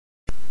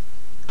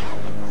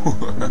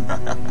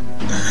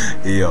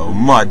Yo,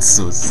 mad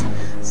sus.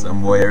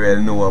 Some boy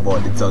really know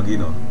about the tug, you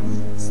know.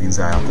 Seems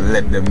I have to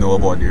let them know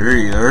about the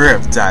real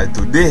reptile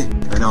today.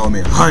 And how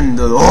me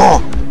handle,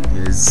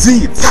 you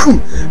see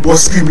it,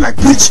 boss scream like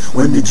bitch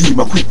when they give him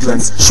a quick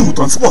glance. Shoot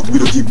on spot, we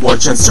don't give boy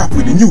chance. Strap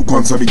with the new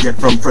guns when we get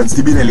from friends.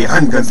 The Benelli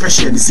handguns,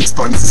 fresh in the 6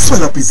 tons.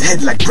 Swell up his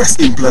head like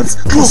breast implants.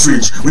 Close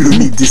range, we don't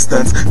need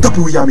distance.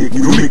 Double we are make,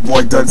 we don't make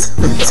boy dance.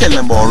 Tell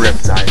them about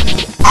reptile.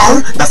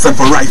 R, that stand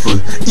for rifle.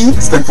 E,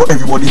 stand for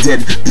everybody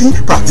dead. P,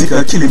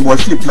 practical killing boy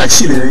flip like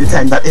shilling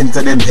anytime that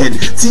enter them head.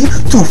 T,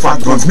 2 fat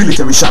guns,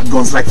 military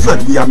shotguns like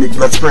flood, we are make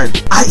blood spread.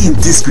 I,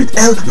 indiscreet.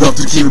 L, love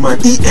to kill man.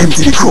 E,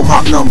 empty the chrome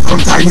magnum. From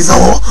time is a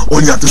war,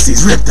 all you have to say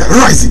is reptile.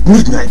 Rise it,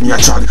 midnight me a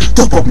chad.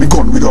 Top up me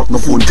gun without no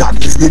phone card.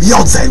 This baby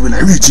outside when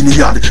I reach in the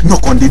yard.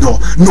 Knock on the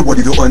door,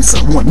 nobody do answer.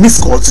 One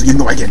missed call so you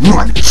know I get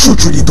mad.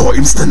 Shoot through the door,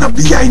 him stand up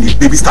behind it.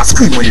 Baby start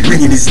screaming when it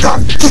ringing his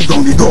gun. Kick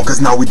down the door cause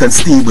now it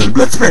unstable.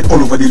 Blood spread all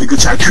over the little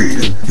child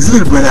cradle. His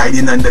little brother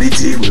hiding under the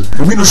table.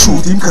 And we no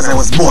shoot him cause I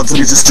was bored, so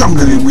they just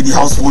strangle him with the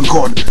house phone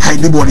cord.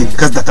 Hide the body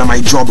cause that's my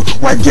job.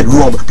 Wife get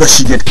robbed,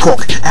 plus she get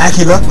cock. I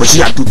kill her, but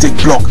she had to take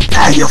block.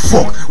 I hear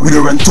fuck, we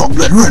don't run talk,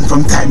 blood run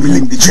from time, we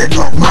link the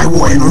dreadlock. My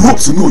war ain't no rope,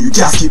 so no, you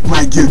can't skip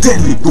my girl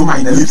deadly. Don't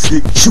mind a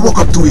lipstick. She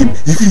walk up to him,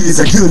 he feel he's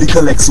a girl he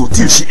collect, so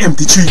till she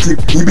empty 3 clip.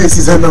 He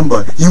bases her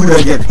number, he would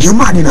get you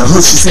man in a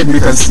hush, she said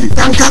we can sleep.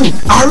 Kang kang.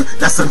 R,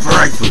 that stand for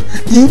rifle.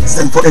 E,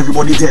 stand for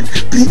everybody dead.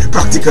 P,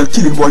 practical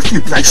killing boy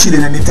flip like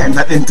shilling anytime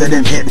that enter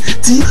them head.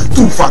 T,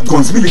 2 fat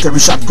guns, military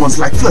shotguns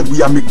like flood,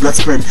 we are make blood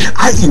spread.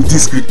 I,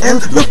 indiscreet. L,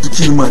 love to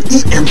kill man.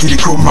 E, empty the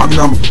chrome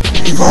magnum.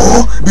 If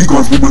big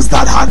guns people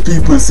start hard,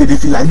 people say they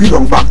feel like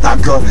belong back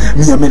that girl.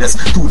 Me a menace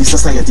to the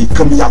society,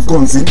 cause me have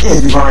guns in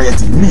every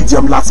variety.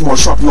 Medium, large, small,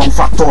 short, long,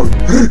 fat, tall.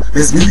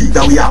 Let's believe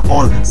that we have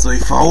all. So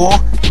if I war,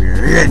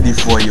 we're ready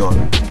for y'all.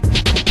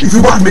 If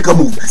you want make a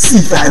move,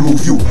 see if I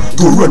move you.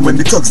 Don't run when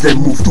the thugs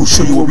then move to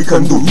show you what we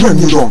can do. Run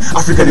you down,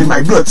 African in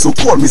my blood, so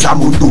call me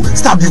Zamundo.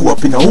 Stab you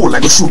up in a hole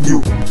like a shoot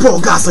you.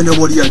 Pour gas on your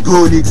body and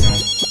burn it.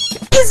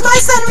 Is my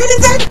son really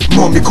dead?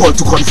 Mommy called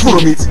to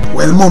confirm it.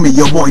 Well, mommy,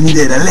 your boy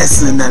needed a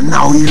lesson and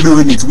now he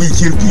learned it. We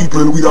kill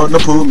people without no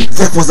permit.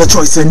 That was a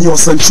choice and your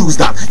son choose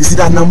that. You see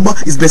that number?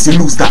 It's best you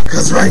lose that.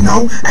 Cause right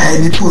now,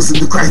 I ain't a person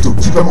to cry to.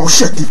 Keep them all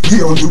shut if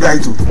they want to die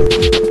to.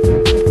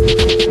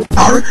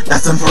 R, that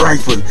stand for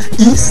rifle.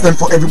 E, stand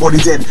for everybody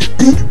dead.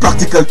 P,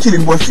 practical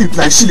killing boy flip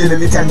like shilling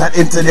anytime that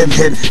enter them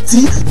head.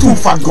 T, 2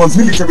 fat guns,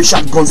 military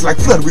shotguns like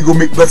flood, we go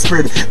make blood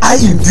spread. I,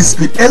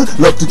 indiscreet. L,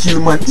 love to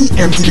kill man. E,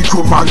 empty the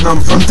chrome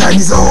magnum. From time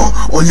is a war,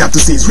 all you have to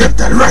say is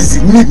reptile.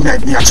 Rising,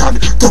 midnight me a chad.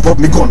 Top up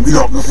me gun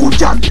without no phone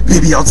card.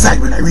 Baby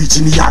outside when I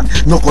reach in the yard.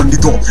 Knock on the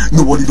door,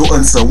 nobody do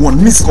answer. One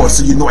missed call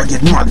so you know I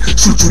get mad.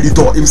 Shoot through the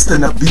door, him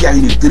stand up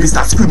behind it. Baby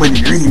start screaming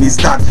and ringing his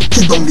dad.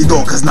 Kick down the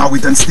door cause now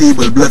it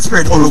unstable. Blood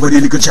spread all over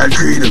the little child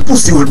cradle.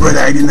 Pussy old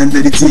brother hiding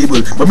under the table.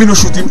 But me no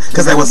shoot him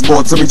cause I was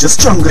bored, so me just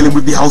strangle him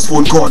with the house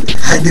phone cord.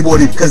 Hide the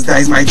body cause that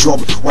is my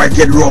job. Wife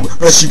get robbed,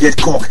 plus she get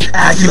cock.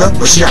 I kill her,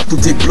 but she have to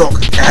take block.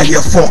 I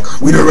hear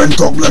fuck, we don't run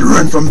talk, blood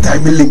run from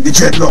time, we link the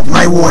dreadlock.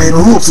 My war ain't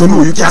no rope, so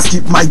no, you can't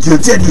skip my girl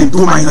deadly.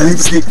 Don't mind a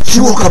lipstick.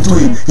 She walk up to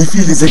him, he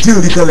feel he's a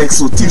girl he collect,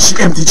 so till she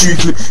empty 3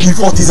 clip. He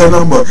thought he's a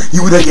number,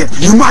 you woulda get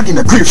you mad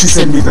in a grave, she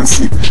said me and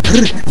sleep.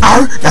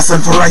 R, that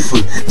stand for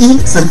rifle. E,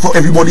 stand for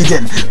everybody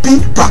dead. P,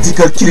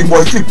 practical killing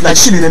boy flip like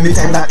shilling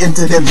anytime that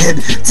enter them head.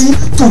 T,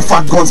 2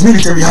 fat guns,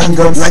 military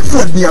handguns like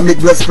flood, me and make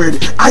blood spread.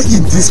 I,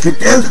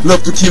 indiscreet. L,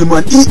 love to kill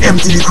man. E,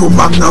 empty the chrome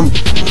magnum.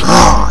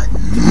 Ah,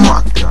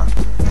 mad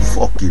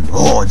fucking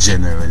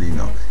generally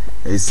now.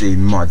 They say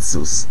mad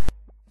sus.